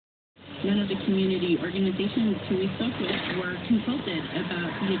None of the community organizations who we spoke with were consulted about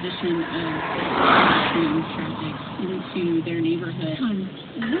the addition of traffic into their neighborhood.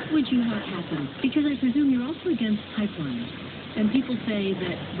 What would you have happen? Because I presume you're also against pipelines. And people say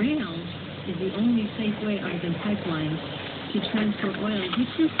that rail is the only safe way other than pipelines to transport oil,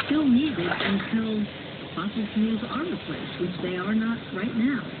 which is still needed until fossil fuels are replaced, which they are not right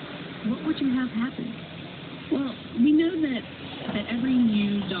now. What would you have happen? Well, we know that every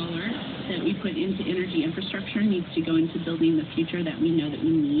new dollar that we put into energy infrastructure needs to go into building the future that we know that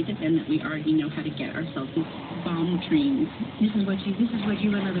we need and that we already know how to get ourselves these bomb trains. This is what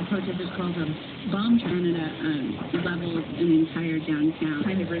you and other protesters call them, bomb trains. Canada levels an entire downtown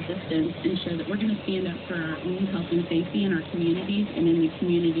kind of resistance and show that we're going to stand up for our own health and safety in our communities and in the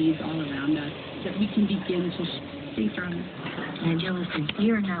communities all around us, that we can begin to stay strong. Angela,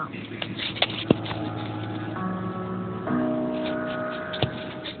 here now.